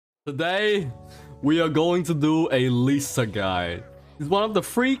Today, we are going to do a Lisa guide. She's one of the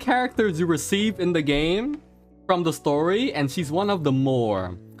free characters you receive in the game from the story, and she's one of the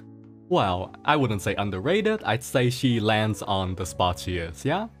more, well, I wouldn't say underrated, I'd say she lands on the spot she is,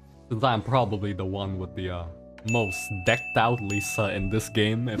 yeah? Since I'm probably the one with the most decked out Lisa in this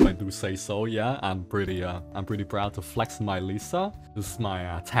game, if I do say so, yeah? I'm pretty proud to flex my Lisa. This is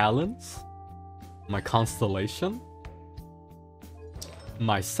my talents, my constellation,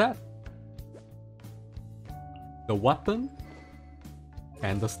 my set, the weapon,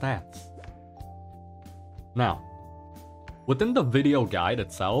 and the stats. Now, within the video guide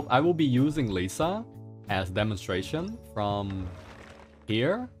itself, I will be using Lisa as demonstration from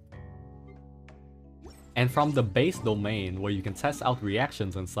here and from the base domain where you can test out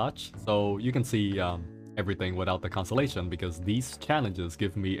reactions and such, so you can see everything without the constellation, because these challenges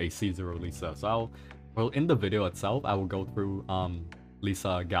give me a C0 Lisa. So in the video itself, I will go through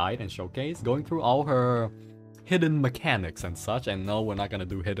Lisa guide and showcase, going through all her hidden mechanics and such. And no, we're not gonna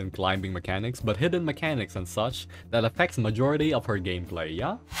do hidden climbing mechanics, but hidden mechanics and such that affects majority of her gameplay,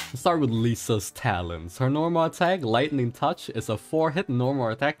 yeah? Let's start with Lisa's talents. Her normal attack, Lightning Touch, is a 4-hit normal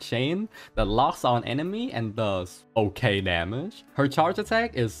attack chain that locks on enemy and does okay damage. Her charge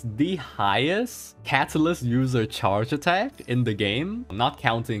attack is the highest Catalyst user charge attack in the game, not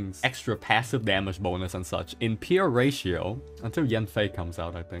counting extra passive damage bonus and such, in pure ratio, until Yanfei comes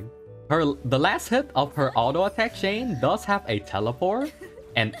out, I think. The last hit of her auto attack chain does have a teleport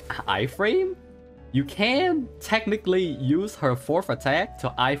and iframe. You can technically use her 4th attack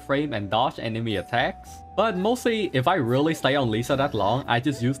to iframe and dodge enemy attacks, but mostly if I really stay on Lisa that long, I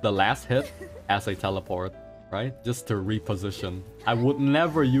just use the last hit as a teleport, right? Just to reposition. I would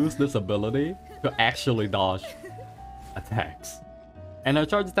never use this ability to actually dodge attacks. And her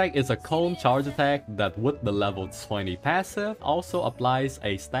charge attack is a cone charge attack that with the level 20 passive also applies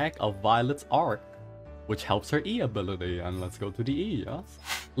a stack of Violet's Arc, which helps her E ability. And let's go to the E, yes?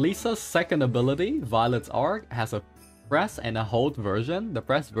 Lisa's second ability, Violet's Arc, has a press and a hold version. The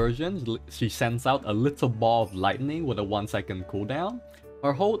press version, she sends out a little ball of lightning with a 1-second cooldown.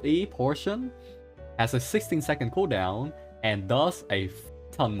 Her hold E portion has a 16-second cooldown and does a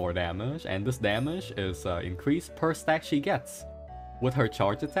ton more damage, and this damage is increased per stack she gets. With her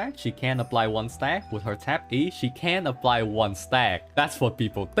charge attack, she can apply 1 stack. With her tap E, she can apply 1 stack. That's what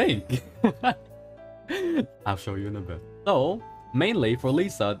people think. I'll show you in a bit. So, mainly for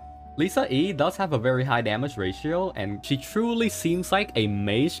Lisa, Lisa E does have a very high damage ratio, and she truly seems like a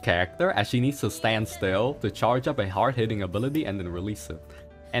mage character, as she needs to stand still to charge up a hard-hitting ability and then release it.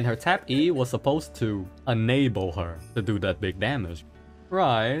 And her tap E was supposed to enable her to do that big damage.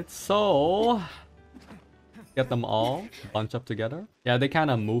 Right, so get them all bunch up together. Yeah, they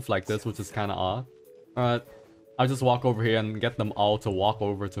kind of move like this, which is kind of odd. Alright, I'll just walk over here and get them all to walk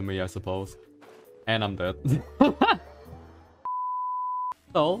over to me, I suppose. And I'm dead.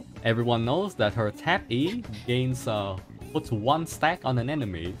 So, everyone knows that her tap E gains, puts 1 stack on an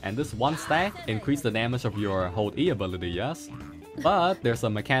enemy. And this 1 stack increases the damage of your hold E ability, yes? But there's a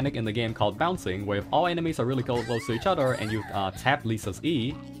mechanic in the game called bouncing, where if all enemies are really close to each other and you tap Lisa's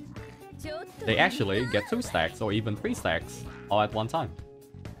E, they actually get 2 stacks or even 3 stacks all at one time.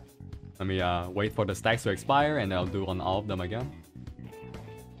 Let me wait for the stacks to expire and I'll do on all of them again.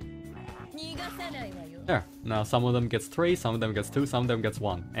 There. Now some of them gets 3, some of them gets 2, some of them gets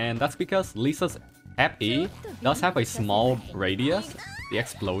 1. And that's because Lisa's tap E does have a small radius, the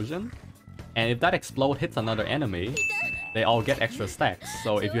explosion. And if that explode hits another enemy, they all get extra stacks.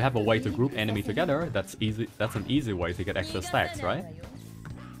 So if you have a way to group enemy together, that's an easy way to get extra stacks, right?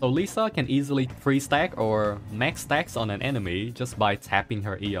 So Lisa can easily 3-stack or max stacks on an enemy just by tapping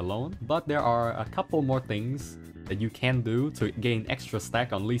her E alone, but there are a couple more things that you can do to gain extra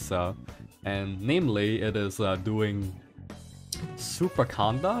stack on Lisa, and namely it is doing Super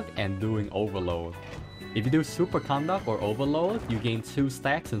Conduct and doing Overload. If you do Super Conduct or Overload, you gain 2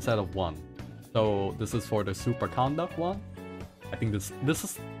 stacks instead of 1. So this is for the Super Conduct one. I think this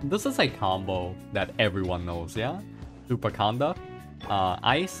is a combo that everyone knows, yeah? Super Conduct,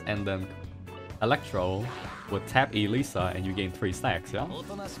 Ice, and then Electro with tap E Lisa, and you gain 3 stacks, yeah?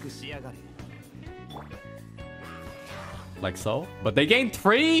 Like so. But they gain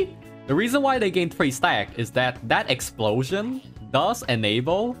 3? The reason why they gain 3 stack is that explosion does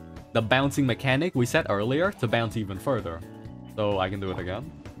enable the bouncing mechanic we said earlier to bounce even further. So I can do it again.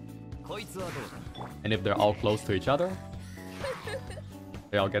 And if they're all close to each other,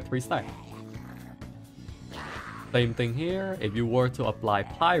 they all get 3 stacks. Same thing here. If you were to apply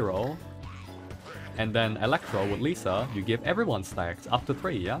Pyro and then Electro with Lisa, you give everyone stacks up to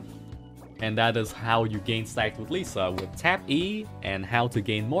 3, yeah? And that is how you gain stacks with Lisa, with tap E and how to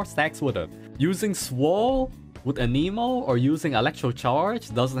gain more stacks with it. Using Swole with Anemo or using Electro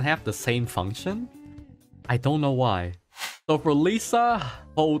Charge doesn't have the same function. I don't know why. So for Lisa,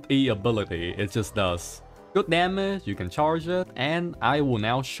 hold E ability, it just does good damage, you can charge it, and I will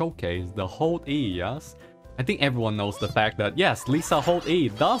now showcase the hold E, yes? I think everyone knows the fact that yes, Lisa hold E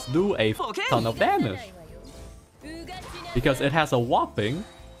does do a ton of damage. Because it has a whopping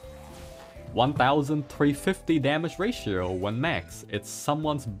 1350 damage ratio when max. It's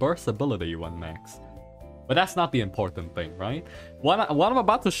someone's burst ability when max. But that's not the important thing, right? What I'm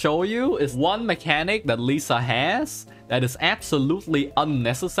about to show you is one mechanic that Lisa has that is absolutely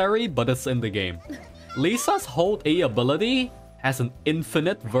unnecessary, but it's in the game. Lisa's hold A ability has an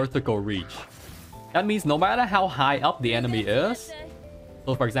infinite vertical reach. That means no matter how high up the enemy is,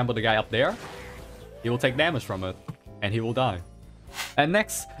 so for example the guy up there, he will take damage from it, and he will die. And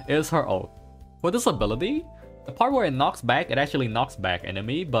next is her ult. For this ability, the part where it knocks back, it actually knocks back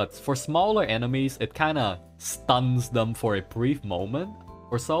enemy, but for smaller enemies, it kinda stuns them for a brief moment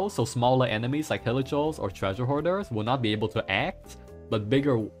or so. So smaller enemies like Hilichurls or Treasure Hoarders will not be able to act, but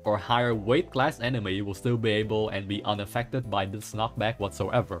bigger or higher weight class enemy will still be able and be unaffected by this knockback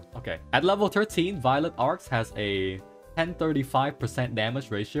whatsoever. Okay, at level 13, Violet Arcs has a 1035%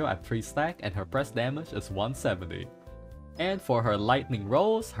 damage ratio at 3 stack, and her press damage is 170. And for her Lightning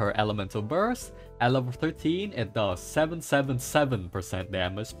Rose, her Elemental Burst, at level 13, it does 777%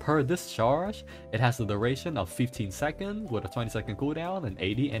 damage per discharge. It has a duration of 15 seconds with a 20-second cooldown and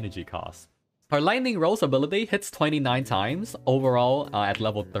 80 energy cost. Her Lightning Rose ability hits 29 times overall at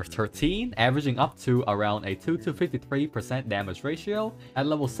level 13, averaging up to around a 2 to 53% damage ratio. At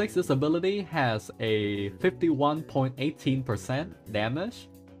level 6, this ability has a 51.18% damage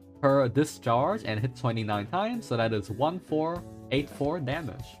per discharge and hit 29 times, so that is 1484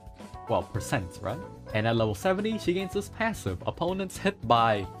 damage. Well, percent, right? And at level 70, she gains this passive. Opponents hit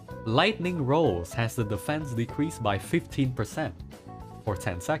by Lightning Rose has the defense decreased by 15% for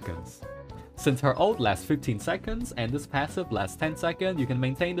 10 seconds. Since her ult lasts 15 seconds and this passive lasts 10 seconds, you can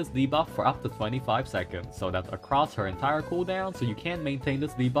maintain this debuff for up to 25 seconds. So that's across her entire cooldown, so you can maintain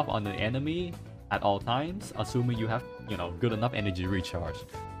this debuff on the enemy at all times, assuming you have, good enough energy recharge.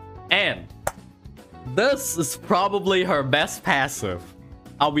 And this is probably her best passive.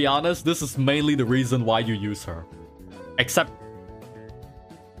 I'll be honest, this is mainly the reason why you use her. Except,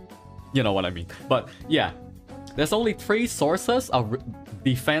 you know what I mean. But yeah, there's only 3 sources of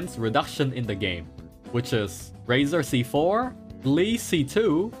defense reduction in the game, which is Razor C4, Klee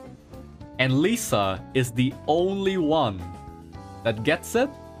C2, and Lisa is the only one that gets it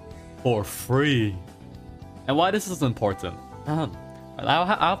for free. And why this is important? I'll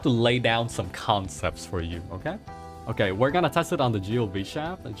have to lay down some concepts for you, okay? Okay, we're gonna test it on the Geo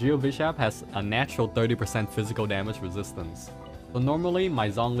V-Shaft. Geo V-Shaft has a natural 30% physical damage resistance. So normally, my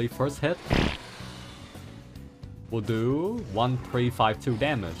Zhongli first hit will do 1352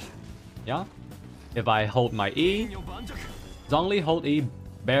 damage. Yeah? If I hold my E, Zhongli hold E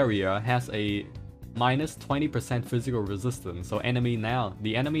barrier has a minus 20% physical resistance. So the enemy now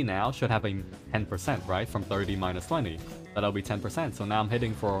should have a 10%, right? From 30 minus 20. That'll be 10%. So now I'm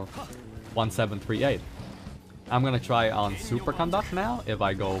hitting for 1738. I'm gonna try on Superconduct now. If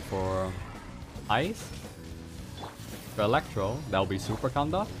I go for Ice, for Electro, that'll be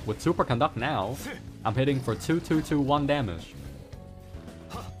Superconduct. With Superconduct now, I'm hitting for 2221 damage.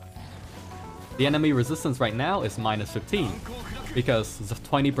 The enemy resistance right now is minus 15. Because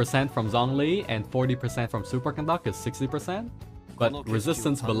 20% from Zhongli and 40% from Superconduct is 60%. But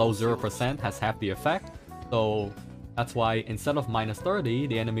resistance below 0% has half the effect. So that's why instead of minus 30,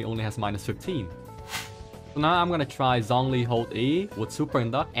 the enemy only has minus 15. So now I'm gonna try Zhongli hold E with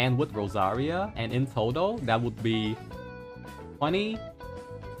Superconduct and with Rosaria. And in total, that would be 20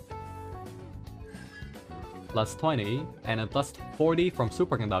 plus 20 and then plus 40 from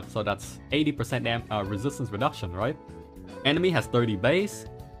Superconduct. So that's 80% resistance reduction, right? Enemy has 30 base.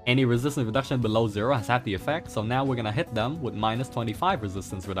 Any resistance reduction below 0 has half the effect. So now we're gonna hit them with minus 25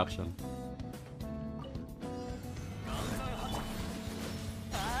 resistance reduction.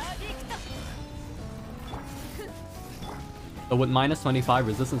 So with minus 25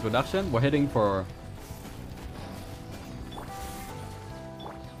 resistance reduction, we're hitting for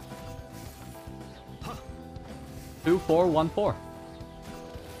 2414.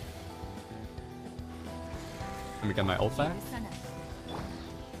 Let me get my ult back.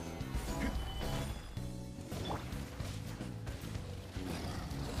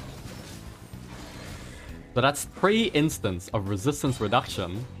 So that's 3 instances of resistance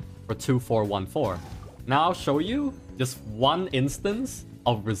reduction for 2414. Now I'll show you just one instance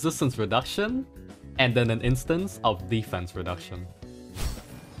of resistance reduction, and then an instance of defense reduction.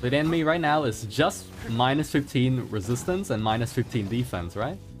 So the enemy right now is just minus 15 resistance and minus 15 defense,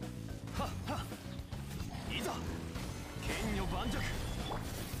 right?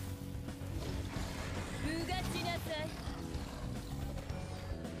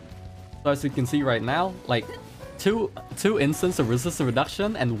 So as you can see right now, like two instances of resistance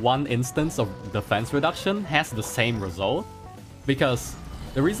reduction and one instance of defense reduction has the same result. Because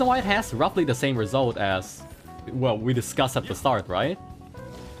the reason why it has roughly the same result as, well, we discussed at the start, right?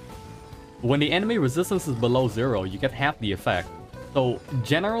 When the enemy resistance is below 0, you get half the effect. So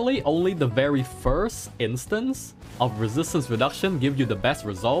generally, only the very first instance of resistance reduction give you the best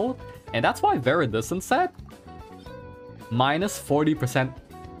result. And that's why Veridicent said minus 40%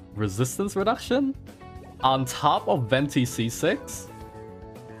 resistance reduction on top of Venti C6.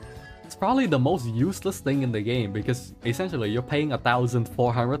 It's probably the most useless thing in the game because essentially you're paying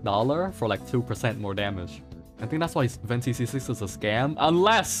 $1,400 for like 2% more damage. I think that's why Venti C6 is a scam,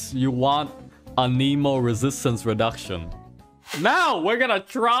 unless you want a Nemo resistance reduction. Now we're gonna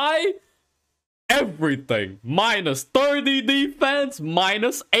try everything. Minus 30 defense,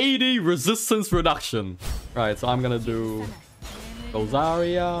 minus 80 resistance reduction. Right, so I'm gonna do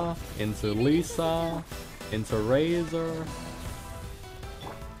Rosaria, into Lisa, into Razor,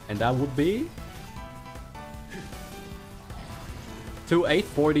 and that would be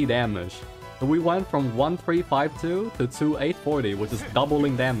 2840 damage. So we went from 1352 to 2840, which is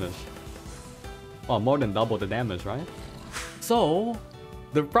doubling damage. Well, more than double the damage, right? So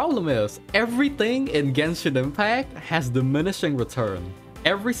the problem is everything in Genshin Impact has diminishing return.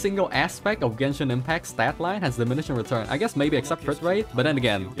 Every single aspect of Genshin Impact stat line has diminishing return. I guess maybe except crit rate, but then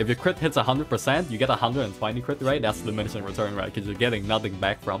again, if your crit hits 100%, you get 120 crit rate, that's diminishing return, right? Because you're getting nothing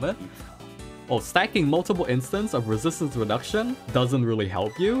back from it. Well, stacking multiple instances of resistance reduction doesn't really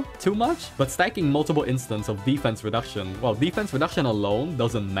help you too much, but stacking multiple instances of defense reduction, well, defense reduction alone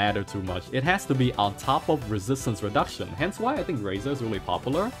doesn't matter too much. It has to be on top of resistance reduction, hence why I think Razor is really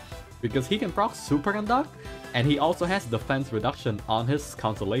popular, because he can proc Superconduct, and he also has defense reduction on his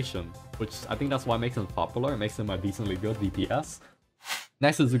Constellation, which I think that's why makes him popular. It makes him a decently good DPS.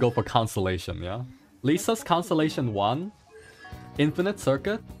 Next is to go for Constellation, yeah? Lisa's Constellation 1, Infinite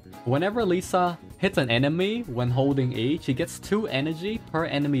Circuit. Whenever Lisa hits an enemy when holding E, she gets 2 energy per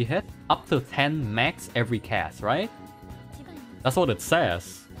enemy hit, up to 10 max every cast, right? That's what it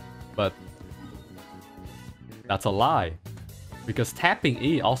says, but that's a lie. Because tapping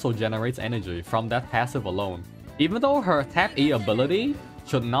E also generates energy from that passive alone. Even though her tap E ability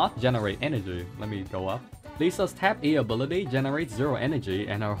should not generate energy. Let me go up. Lisa's tap E ability generates 0 energy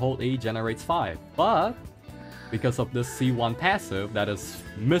and her hold E generates 5. But because of this C1 passive that is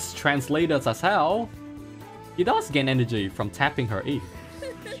mistranslated as hell, he does gain energy from tapping her E.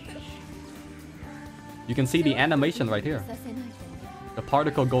 You can see the animation right here. The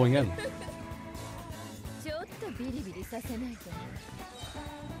particle going in.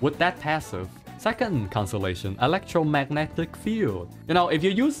 With that passive, second Constellation, Electromagnetic Field. You know, if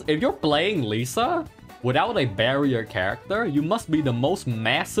you're playing Lisa without a barrier character, you must be the most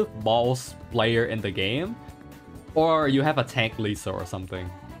massive balls player in the game. Or you have a tank Lisa or something.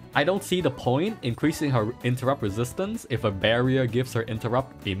 I don't see the point increasing her interrupt resistance if a barrier gives her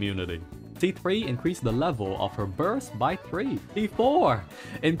interrupt immunity. C3, increase the level of her burst by 3. C4,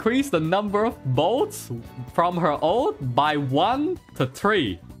 increase the number of bolts from her ult by 1 to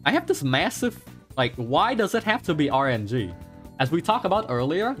 3. I have this massive, like, why does it have to be RNG? As we talked about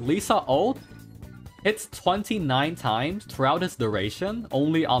earlier, Lisa ult hits 29 times throughout its duration,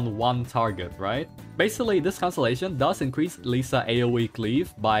 only on one target, right? Basically, this Constellation does increase Lisa AoE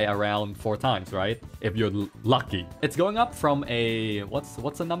cleave by around 4 times, right? If you're lucky. It's going up from a, what's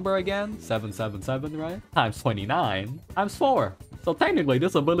the number again? 777, right? Times 29, times 4. So technically,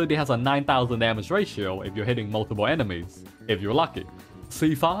 this ability has a 9,000 damage ratio if you're hitting multiple enemies, if you're lucky.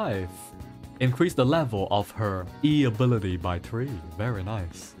 C5, increase the level of her E ability by 3. Very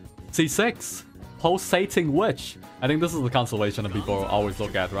nice. C6, Pulsating Witch. I think this is the Constellation that people always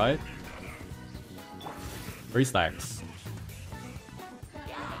look at, right? 3 stacks.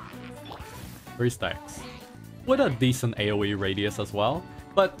 3 stacks. With a decent AoE radius as well.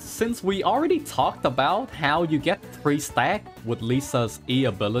 But since we already talked about how you get 3 stack with Lisa's E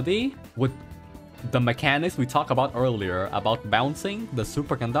ability, with the mechanics we talked about earlier about bouncing, the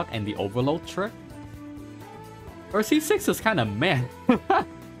Superconduct, and the Overload trick, her C6 is kind of meh.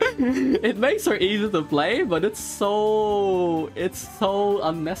 It makes her easy to play, but it's so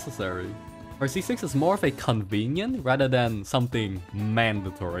unnecessary. Her C6 is more of a convenient rather than something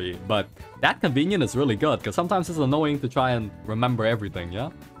mandatory, but that convenient is really good because sometimes it's annoying to try and remember everything,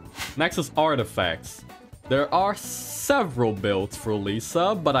 yeah? Next is artifacts. There are several builds for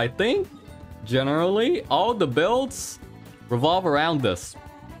Lisa, but I think generally all the builds revolve around this.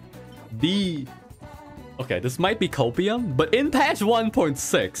 Okay, this might be copium, but in patch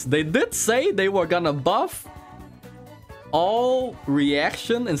 1.6, they did say they were gonna buff all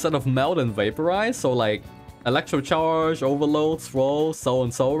reaction instead of melt and vaporize, so like electrocharge, overload, throw, so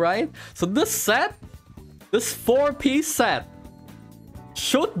and so, right? So this set, this 4-piece set,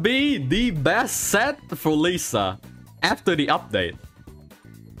 should be the best set for Lisa after the update.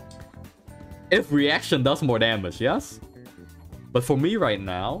 If reaction does more damage, yes? But for me right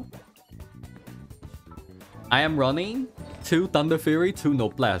now, I am running 2 Thunder Fury, 2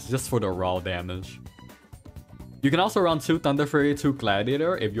 Noblesse, just for the raw damage. You can also run 2 Thunder Fury, 2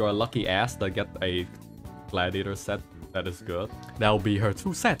 Gladiator if you're a lucky ass that get a Gladiator set that is good. That'll be her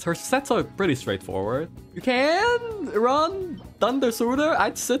 2 sets. Her sets are pretty straightforward. You can run Thunder Shooter.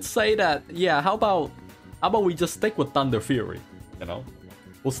 I'd say that, yeah, how about we just stick with Thunder Fury, you know?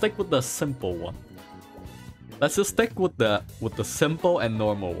 We'll stick with the simple one. Let's just stick with the simple and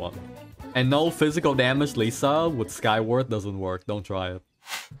normal one. And no physical damage Lisa with Skyward doesn't work. Don't try it.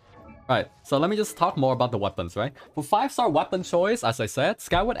 Right, so let me just talk more about the weapons, right? For 5-star weapon choice, as I said,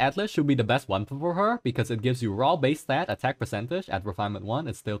 Skyward Atlas should be the best weapon for her because it gives you raw base stat, attack percentage. At Refinement 1,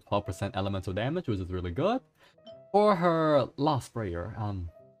 it's still 12% elemental damage, which is really good. For her Lost Prayer,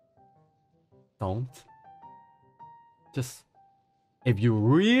 don't. Just, if you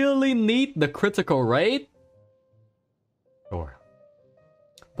really need the critical rate, sure.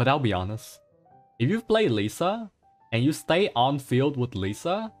 But I'll be honest, if you play Lisa, and you stay on field with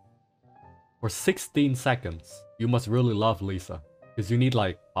Lisa, for 16 seconds, you must really love Lisa. Because you need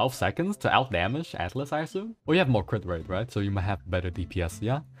like 12 seconds to outdamage Atlas, I assume? Or you have more crit rate, right? So you might have better DPS,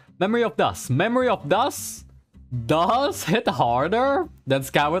 yeah? Memory of Dust. Memory of Dust does hit harder than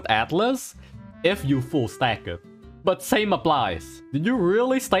Skyward Atlas if you full stack it. But same applies. Did you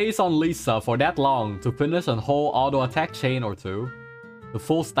really stay on Lisa for that long to finish a whole auto attack chain or 2? The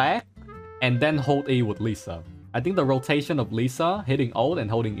full stack? And then hold E with Lisa. I think the rotation of Lisa hitting ult and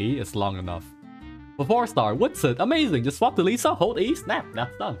holding E is long enough. For 4-star, what's it? Amazing. Just swap to Lisa, hold E, snap.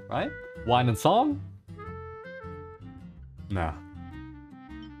 That's done, right? Wine and Song? Nah.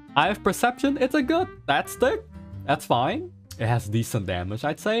 I have Perception. It's a good stat stick. That's fine. It has decent damage,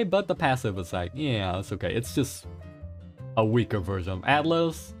 I'd say, but the passive is like, yeah, it's okay. It's just a weaker version of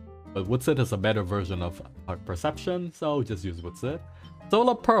Atlas, but Witsit is a better version of Perception, so just use Witsit.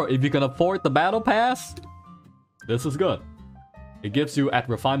 Solar Pearl, if you can afford the Battle Pass, this is good. It gives you at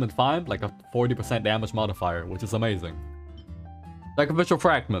Refinement 5 like a 40% damage modifier, which is amazing. Sacrificial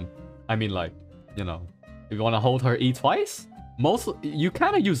Fragment. I mean, like, you know, if you want to hold her E twice, you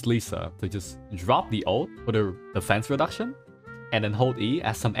kind of use Lisa to just drop the ult for the defense reduction and then hold E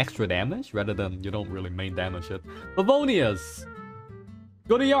as some extra damage rather than you don't really main damage it. Favonius.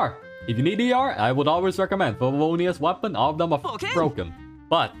 Good ER. If you need ER, I would always recommend Favonius weapon. All of them are broken.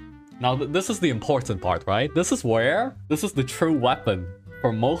 But now this is the important part, right? This is the true weapon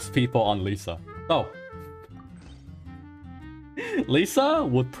for most people on Lisa. So Lisa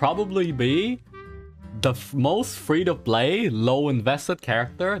would probably be the most free-to-play, low-invested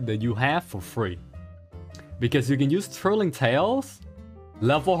character that you have for free. Because you can use Twirling Tails,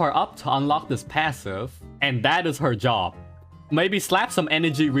 level her up to unlock this passive, and that is her job. Maybe slap some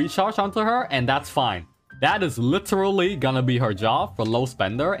energy recharge onto her, and that's fine. That is literally gonna be her job for low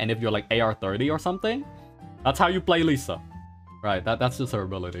spender, and if you're like AR 30 or something, that's how you play Lisa. Right, that's just her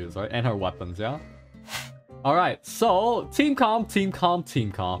abilities, right? And her weapons, yeah? Alright, so team comp.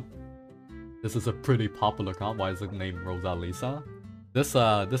 This is a pretty popular comp. Why is it named Rosa Lisa? This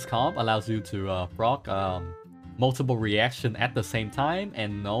comp allows you to proc multiple reaction at the same time,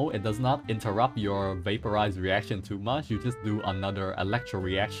 and no, it does not interrupt your vaporized reaction too much. You just do another electro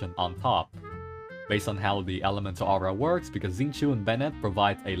reaction on top, based on how the elemental aura works, because Xingqiu and Bennett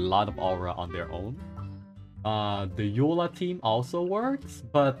provide a lot of aura on their own. The Eula team also works,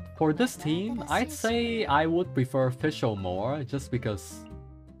 but for this team, I'd say I would prefer Fischl more, just because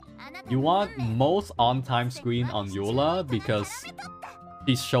you want most on-time screen on Eula, because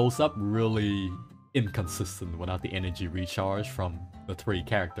he shows up really inconsistent without the energy recharge from the 3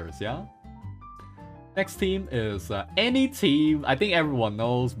 characters, yeah? Next team is any team. I think everyone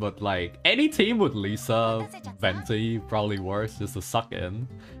knows, but like any team with Lisa, Venti probably works just to suck in.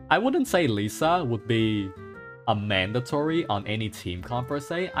 I wouldn't say Lisa would be a mandatory on any team comp per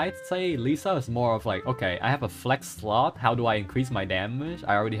se. I'd say Lisa is more of like, okay, I have a flex slot. How do I increase my damage?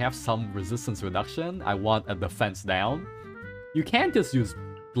 I already have some resistance reduction. I want a defense down. You can't just use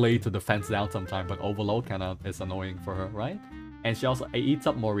Blade to defense down sometime, but Overload kind of is annoying for her, right? And she also eats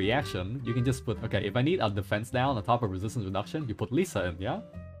up more reaction. You can just put, okay, if I need a defense down on top of resistance reduction, you put Lisa in, yeah?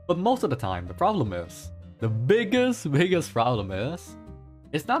 But most of the time, the problem is, the biggest problem is,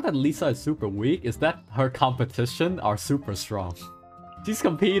 it's not that Lisa is super weak, it's that her competition are super strong. She's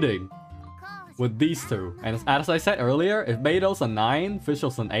competing with these two. And as I said earlier, if Beto's a 9,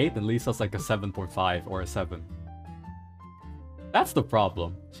 Fischl's an 8, and Lisa's like a 7.5 or a 7. That's the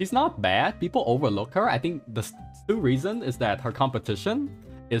problem. She's not bad, people overlook her. I think the two reasons is that her competition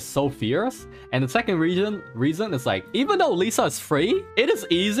is so fierce. And the second reason is like, even though Lisa is free, it is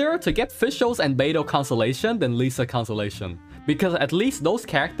easier to get Fischl's and Beto Constellation than Lisa Constellation. Because at least those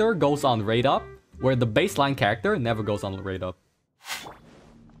character goes on rate up, where the baseline character never goes on rate up.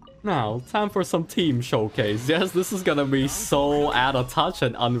 Now, time for some team showcase. Yes, this is gonna be so out of touch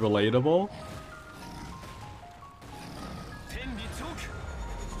and unrelatable.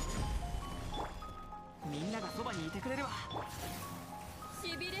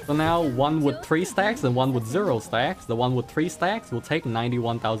 So now, one with 3 stacks and one with 0 stacks. The one with 3 stacks will take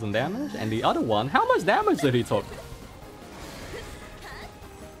 91,000 damage, and the other one, how much damage did he take?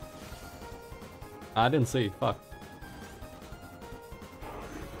 I didn't see, fuck.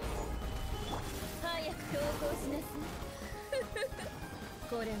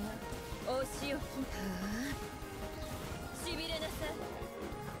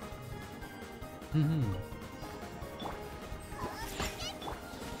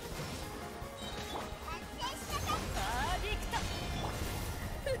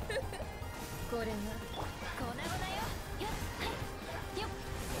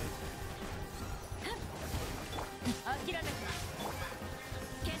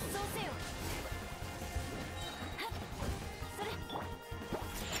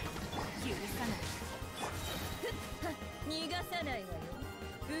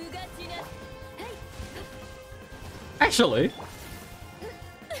 Actually,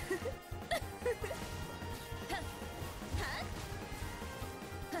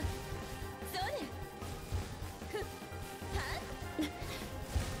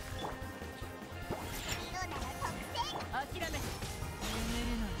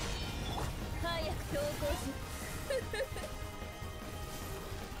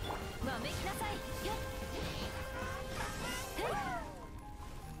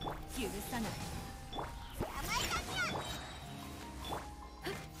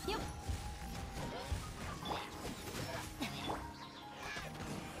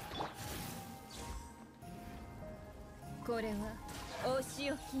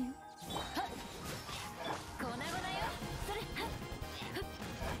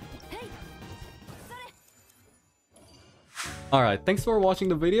 alright, thanks for watching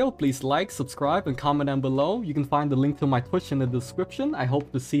the video. Please like, subscribe, and comment down below. You can find the link to my Twitch in the description. I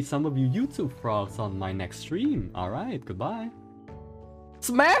hope to see some of you YouTube frogs on my next stream. Alright, goodbye.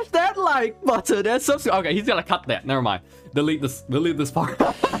 Smash that like button and subscribe. Okay, he's gonna cut that. Never mind. Delete this part.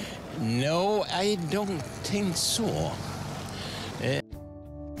 No, I don't think so.